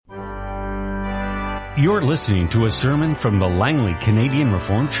You're listening to a sermon from the Langley Canadian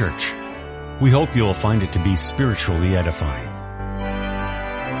Reformed Church. We hope you'll find it to be spiritually edifying.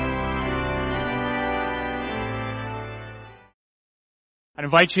 I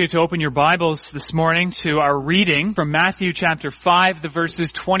invite you to open your Bibles this morning to our reading from Matthew chapter 5, the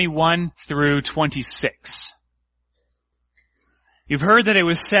verses 21 through 26. You've heard that it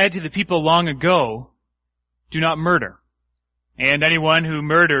was said to the people long ago, "Do not murder, and anyone who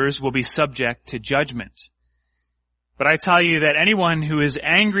murders will be subject to judgment. But I tell you that anyone who is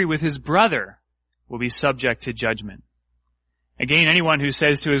angry with his brother will be subject to judgment. Again, anyone who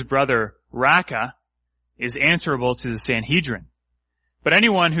says to his brother, 'Raca,' is answerable to the Sanhedrin. But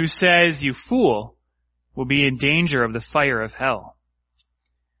anyone who says, 'You fool,' will be in danger of the fire of hell.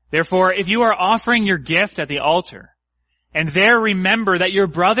 Therefore, if you are offering your gift at the altar, and there remember that your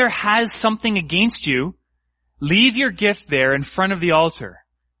brother has something against you, leave your gift there in front of the altar.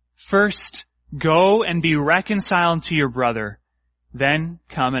 First, go and be reconciled to your brother, then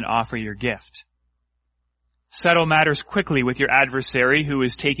come and offer your gift. Settle matters quickly with your adversary who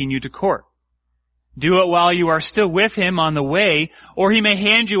is taking you to court. Do it while you are still with him on the way, or he may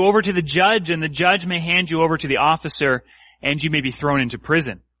hand you over to the judge, and the judge may hand you over to the officer, and you may be thrown into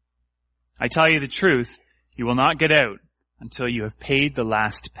prison. I tell you the truth, you will not get out until you have paid the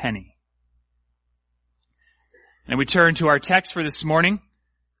last penny." And we turn to our text for this morning,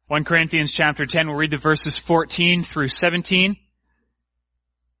 1 Corinthians chapter 10. We'll read the verses 14 through 17.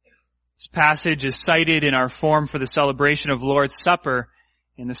 This passage is cited in our form for the celebration of Lord's Supper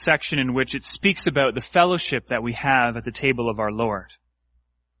in the section in which it speaks about the fellowship that we have at the table of our Lord.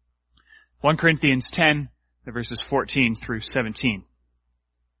 1 Corinthians 10, the verses 14 through 17.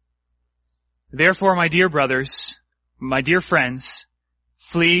 Therefore, my dear brothers, my dear friends,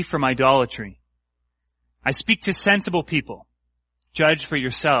 flee from idolatry. I speak to sensible people. Judge for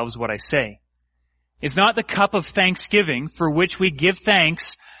yourselves what I say. Is not the cup of thanksgiving for which we give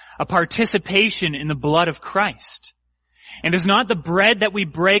thanks a participation in the blood of Christ? And is not the bread that we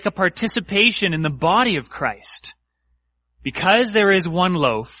break a participation in the body of Christ? Because there is one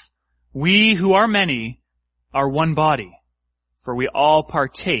loaf, we who are many are one body, for we all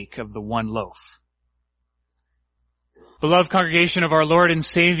partake of the one loaf. Beloved congregation of our Lord and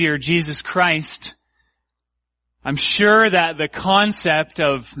Savior, Jesus Christ, I'm sure that the concept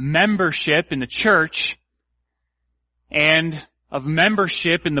of membership in the church and of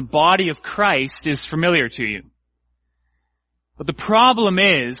membership in the body of Christ is familiar to you. But the problem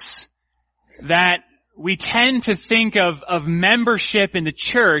is that we tend to think of membership in the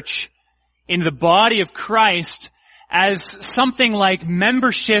church, in the body of Christ, as something like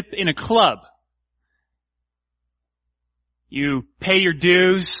membership in a club. You pay your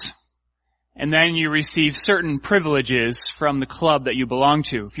dues, and then you receive certain privileges from the club that you belong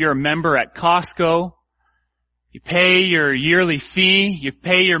to. If you're a member at Costco, you pay your yearly fee, you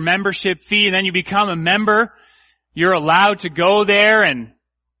pay your membership fee, and then you become a member. You're allowed to go there and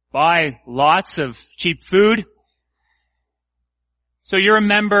buy lots of cheap food. So you're a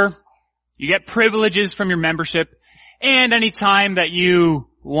member, you get privileges from your membership, and any time that you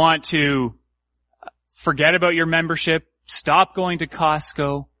want to forget about your membership, stop going to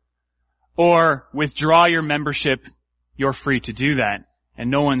Costco, or withdraw your membership, you're free to do that,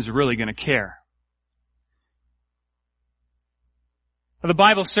 and no one's really going to care. Now, the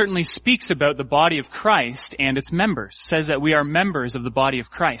Bible certainly speaks about the body of Christ and its members, says that we are members of the body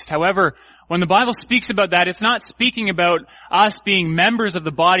of Christ. However, when the Bible speaks about that, it's not speaking about us being members of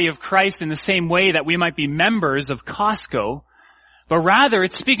the body of Christ in the same way that we might be members of Costco, but rather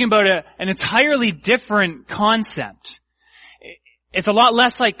it's speaking about an entirely different concept. It's a lot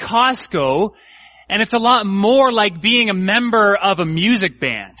less like Costco, and it's a lot more like being a member of a music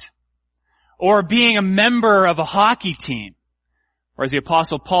band, or being a member of a hockey team, or as the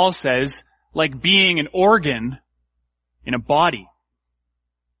Apostle Paul says, like being an organ in a body.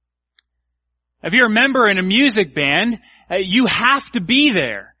 If you're a member in a music band, you have to be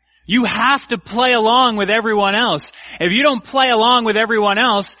there. You have to play along with everyone else. If you don't play along with everyone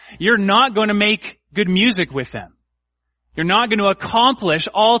else, you're not going to make good music with them. You're not going to accomplish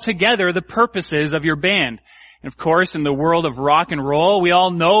altogether the purposes of your band. And of course, in the world of rock and roll, we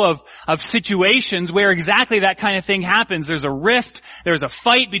all know of situations where exactly that kind of thing happens. There's a rift, there's a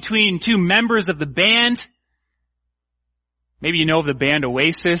fight between two members of the band. Maybe you know of the band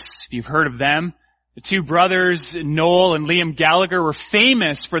Oasis, if you've heard of them. The two brothers, Noel and Liam Gallagher, were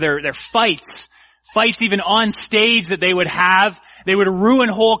famous for their fights. Fights even on stage that they would have. They would ruin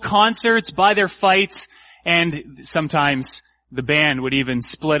whole concerts by their fights. And sometimes the band would even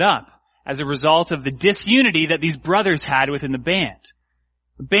split up as a result of the disunity that these brothers had within the band.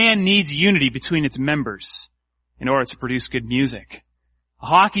 A band needs unity between its members in order to produce good music. A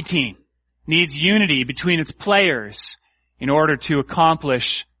hockey team needs unity between its players in order to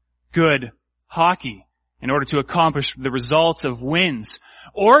accomplish good hockey, in order to accomplish the results of wins.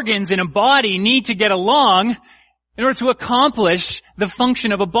 Organs in a body need to get along in order to accomplish the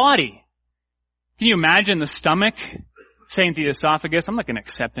function of a body. Can you imagine the stomach saying to the esophagus, I'm not going to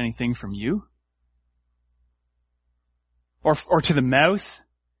accept anything from you? Or to the mouth?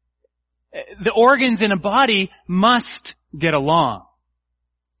 The organs in a body must get along.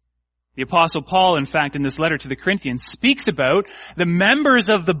 The Apostle Paul, in fact, in this letter to the Corinthians, speaks about the members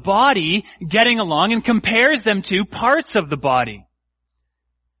of the body getting along and compares them to parts of the body.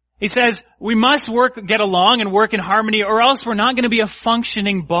 He says, we must get along and work in harmony, or else we're not going to be a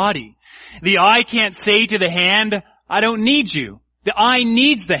functioning body. The eye can't say to the hand, I don't need you. The eye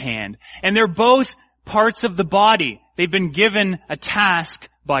needs the hand. And they're both parts of the body. They've been given a task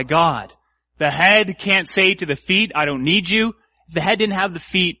by God. The head can't say to the feet, I don't need you. If the head didn't have the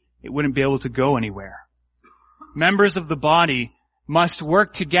feet, it wouldn't be able to go anywhere. Members of the body must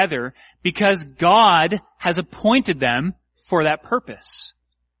work together because God has appointed them for that purpose.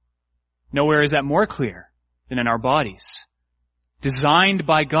 Nowhere is that more clear than in our bodies. Designed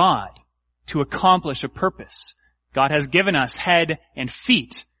by God to accomplish a purpose. God has given us head and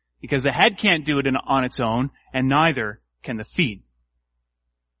feet because the head can't do it on its own and neither can the feet.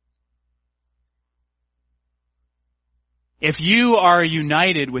 If you are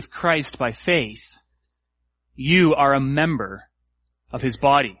united with Christ by faith, you are a member of His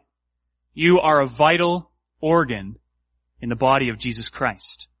body. You are a vital organ in the body of Jesus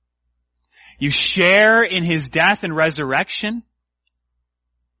Christ. You share in His death and resurrection.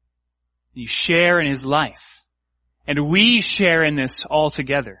 You share in His life. And we share in this all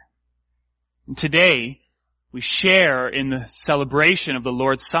together. And today, we share in the celebration of the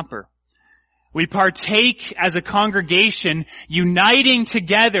Lord's Supper. We partake as a congregation, uniting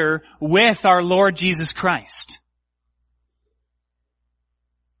together with our Lord Jesus Christ.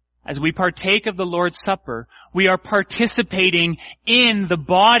 As we partake of the Lord's Supper, we are participating in the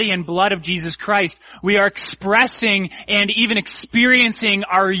body and blood of Jesus Christ. We are expressing and even experiencing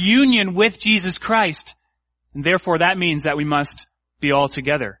our union with Jesus Christ. And therefore that means that we must be all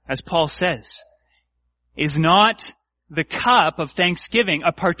together. As Paul says, is not the cup of thanksgiving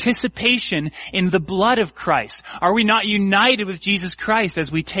a participation in the blood of Christ? Are we not united with Jesus Christ as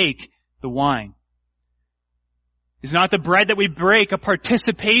we take the wine? Is not the bread that we break a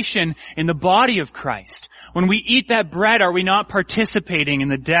participation in the body of Christ? When we eat that bread, are we not participating in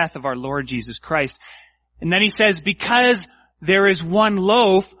the death of our Lord Jesus Christ? And then he says, because there is one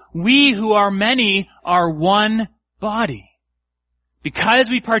loaf, we who are many are one body. Because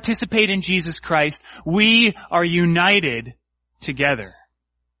we participate in Jesus Christ, we are united together.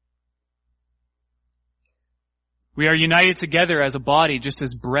 We are united together as a body just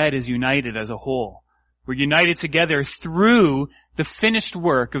as bread is united as a whole. We're united together through the finished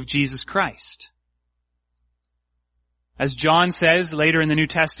work of Jesus Christ. As John says later in the New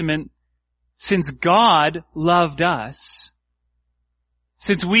Testament, since God loved us,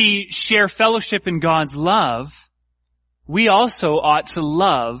 since we share fellowship in God's love, we also ought to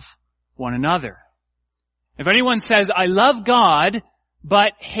love one another. If anyone says, I love God,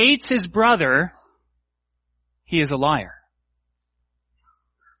 but hates his brother, he is a liar.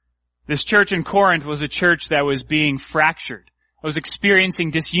 This church in Corinth was a church that was being fractured. It was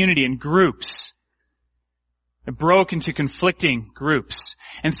experiencing disunity in groups. It broke into conflicting groups.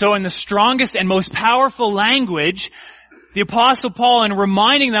 And so in the strongest and most powerful language, the Apostle Paul, in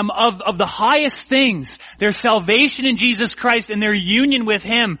reminding them of the highest things, their salvation in Jesus Christ and their union with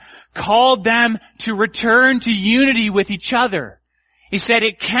Him, called them to return to unity with each other. He said,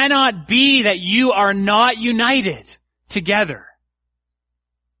 it cannot be that you are not united together.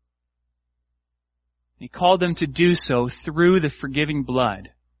 He called them to do so through the forgiving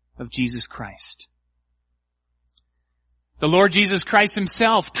blood of Jesus Christ. The Lord Jesus Christ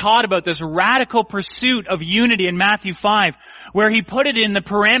Himself taught about this radical pursuit of unity in Matthew 5, where He put it in the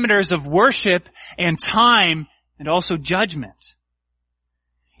parameters of worship and time and also judgment.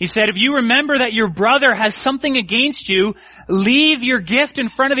 He said, if you remember that your brother has something against you, leave your gift in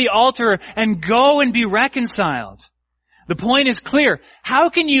front of the altar and go and be reconciled. The point is clear. How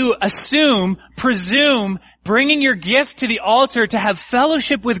can you presume, bringing your gift to the altar to have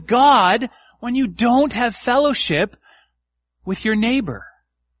fellowship with God when you don't have fellowship with your neighbor?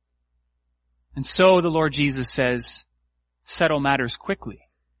 And so the Lord Jesus says, settle matters quickly.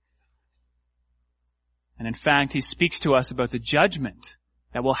 And in fact, He speaks to us about the judgment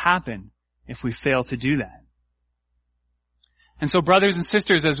that will happen if we fail to do that. And so, brothers and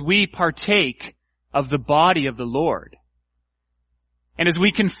sisters, as we partake of the body of the Lord, and as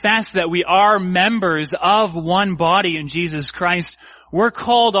we confess that we are members of one body in Jesus Christ, we're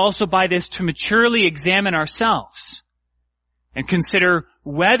called also by this to maturely examine ourselves and consider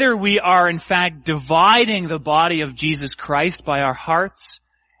whether we are in fact dividing the body of Jesus Christ by our hearts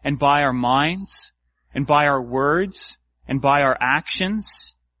and by our minds and by our words and by our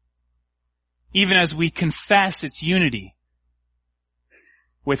actions, even as we confess its unity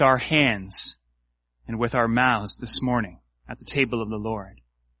with our hands and with our mouths this morning at the table of the Lord.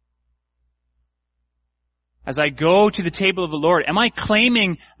 As I go to the table of the Lord, am I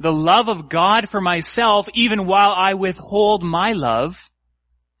claiming the love of God for myself even while I withhold my love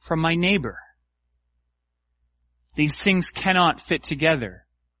from my neighbor? These things cannot fit together.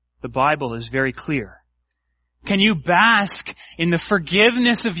 The Bible is very clear. Can you bask in the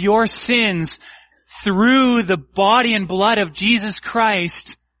forgiveness of your sins through the body and blood of Jesus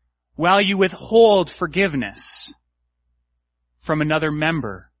Christ while you withhold forgiveness from another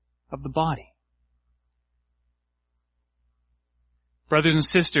member of the body? Brothers and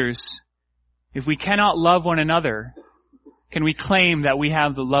sisters, if we cannot love one another, can we claim that we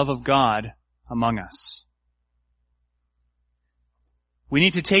have the love of God among us? We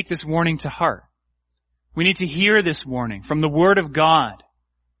need to take this warning to heart. We need to hear this warning from the Word of God.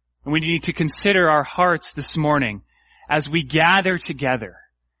 And we need to consider our hearts this morning as we gather together.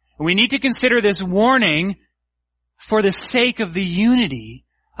 And we need to consider this warning for the sake of the unity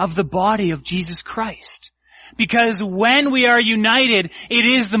of the body of Jesus Christ. Because when we are united, it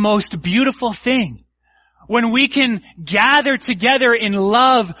is the most beautiful thing. When we can gather together in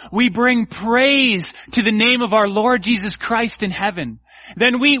love, we bring praise to the name of our Lord Jesus Christ in heaven.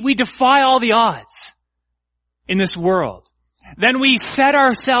 Then we defy all the odds in this world. Then we set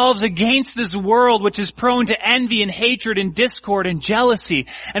ourselves against this world which is prone to envy and hatred and discord and jealousy.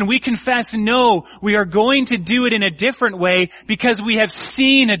 And we confess, no, we are going to do it in a different way because we have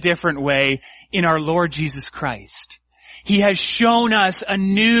seen a different way in our Lord Jesus Christ. He has shown us a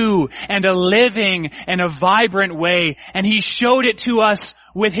new and a living and a vibrant way, and He showed it to us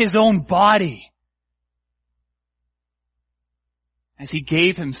with His own body as He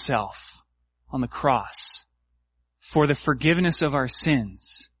gave Himself on the cross for the forgiveness of our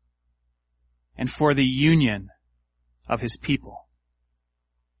sins and for the union of His people.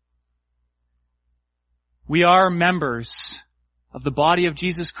 We are members of the body of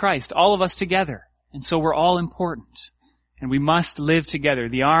Jesus Christ, all of us together. And so we're all important. And we must live together.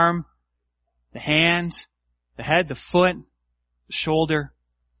 The arm, the hand, the head, the foot, the shoulder.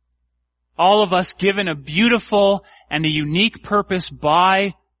 All of us given a beautiful and a unique purpose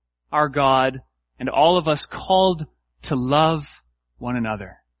by our God, and all of us called to love one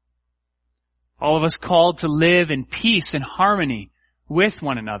another. All of us called to live in peace and harmony with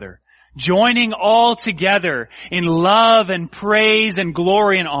one another, joining all together in love and praise and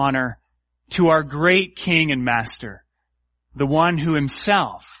glory and honor to our great King and Master, the one who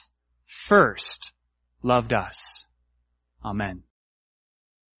Himself first loved us. Amen.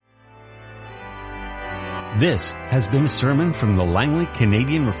 This has been a sermon from the Langley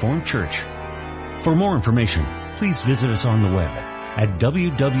Canadian Reformed Church. For more information, please visit us on the web at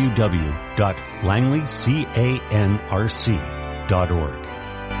www.langleycanrc.org.